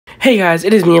Hey guys,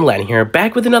 it is me and Len here,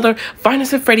 back with another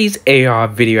Finest at Freddy's AR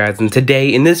video, guys. And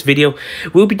today, in this video,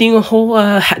 we'll be doing a whole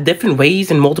different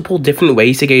ways and multiple different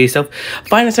ways to get yourself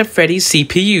Finest at Freddy's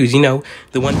CPUs. You know,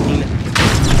 the one thing that...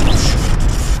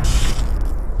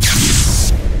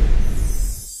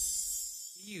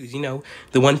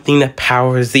 the one thing that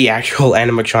powers the actual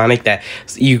animatronic that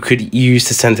you could use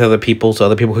to send to other people so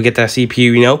other people could get that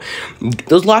CPU,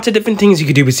 There's lots of different things you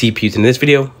could do with CPUs. In this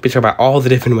video, we talk about all the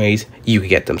different ways you could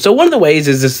get them. So one of the ways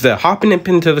is just hopping up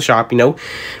into the shop,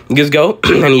 just go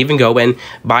and even go and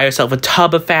buy yourself a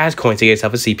tub of fast coins to get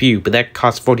yourself a CPU, but that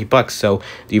costs 40 bucks. So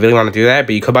do you really want to do that?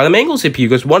 But you could buy the Mango CPU,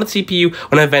 because one CPU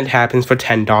when an event happens for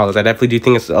 $10. I definitely do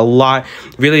think it's a lot,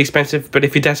 really expensive, but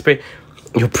if you're desperate,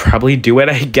 you'll probably do it,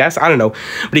 I guess. I don't know.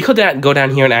 But you could go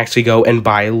down here and actually go and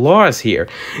buy laws here.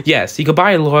 Yes, you could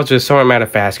buy laws with a certain amount of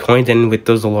fast coins, and with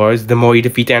those laws, the more you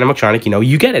defeat the animatronic,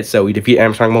 you get it. So you defeat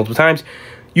animatronic multiple times,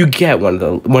 you get one of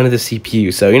the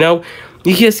CPUs. So,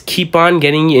 you just keep on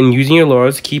getting and using your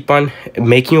laws, keep on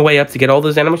making your way up to get all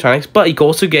those animatronics. But you can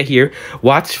also get here,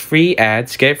 watch free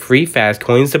ads, get free fast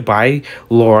coins to buy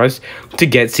laws to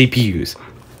get CPUs.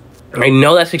 I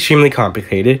know that's extremely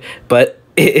complicated, but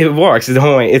it works.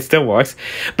 It still works.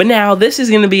 But now this is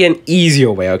going to be an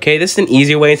easier way, okay? This is an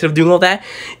easier way instead of doing all that,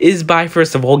 is by,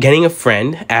 first of all, getting a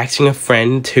friend, asking a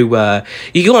friend to,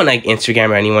 you go on like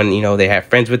Instagram or anyone, they have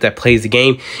friends with that plays the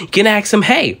game. You can ask them,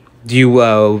 hey, do you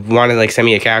want to send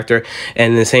me a character,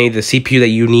 and then say the CPU that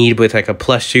you need with a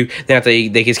 +2, then after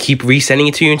they just keep resending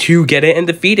it to you until you get it and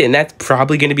defeat it, and that's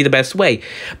probably going to be the best way.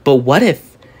 But what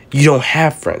if you don't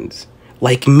have friends?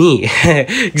 Like me.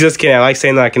 Just kidding. I like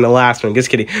saying that in the last one.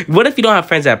 Just kidding. What if you don't have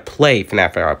friends that play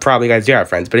Fnaf AR? Probably you guys do have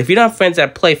friends. But if you don't have friends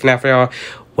that play Fnaf AR,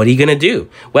 what are you going to do?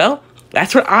 Well,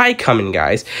 that's where I come in,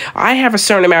 guys. I have a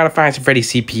certain amount of Finest at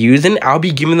Freddy's CPUs, and I'll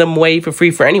be giving them away for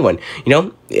free for anyone.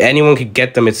 Anyone could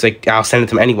get them. It's I'll send it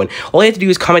to anyone. All you have to do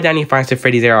is comment down your Finest at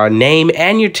Freddy's AR name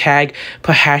and your tag,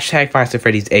 put hashtag Finest at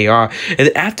Freddy's AR. And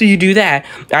then after you do that,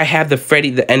 I have the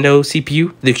Endo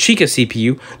CPU, the Chica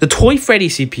CPU, the Toy Freddy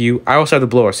CPU. I also have the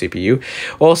Blower CPU.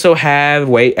 Also have,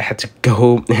 wait, I had to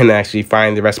go and actually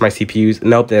find the rest of my CPUs.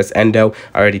 Nope, there's Endo.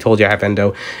 I already told you I have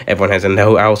Endo. Everyone has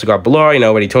Endo. I also got Blower,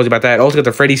 already told you about that. I also got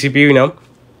the Freddy CPU,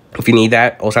 if you need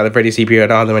that. Also have the Freddy CPU. I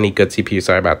don't have any good CPU,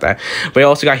 sorry about that. But I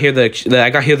also got here I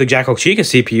got here the Jacko Chica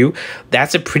CPU.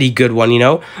 That's a pretty good one,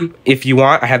 If you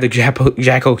want, I have the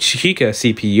Jacko Chica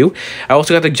CPU. I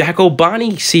also got the Jacko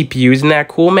Bonnie CPU. Isn't that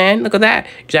cool, man? Look at that.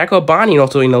 Jacko Bonnie, and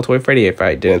also, Toy Freddy, if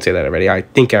I didn't say that already. I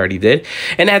think I already did.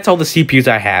 And that's all the CPUs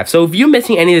I have. So if you're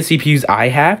missing any of the CPUs I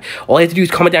have, all you have to do is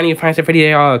comment down your Finest at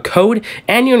Freddy's AR code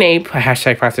and your name,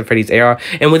 hashtag Finest at Freddy's AR.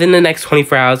 And within the next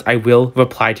 24 hours, I will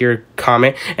reply to your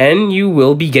comment, and you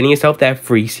will be getting yourself that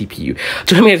free CPU.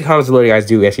 So let me know in the comments below, you guys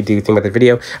do actually think about the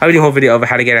video. I'll be doing a whole video of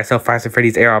how to get yourself Finest at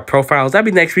Freddy's AR profiles. That'll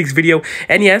be next week's video.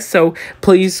 And yes, so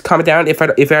please comment down if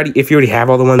you already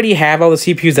have all the ones. If you already have all the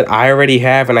CPUs that I already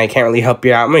have, and I can't really help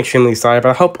you out, I'm extremely sorry, but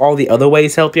I hope all the other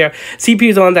ways help you out.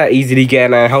 CPUs aren't that easy to get,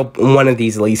 and I hope one of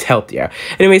these at least helped you.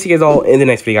 Anyways, you guys all in the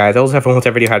next video, guys. I also have a whole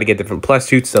video how to get different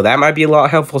 +2s, so that might be a lot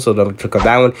helpful. So don't click on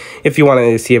that one if you want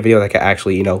to see a video that can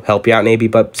actually help you out maybe.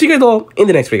 But see you guys all in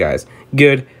the next video, guys.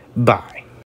 Goodbye.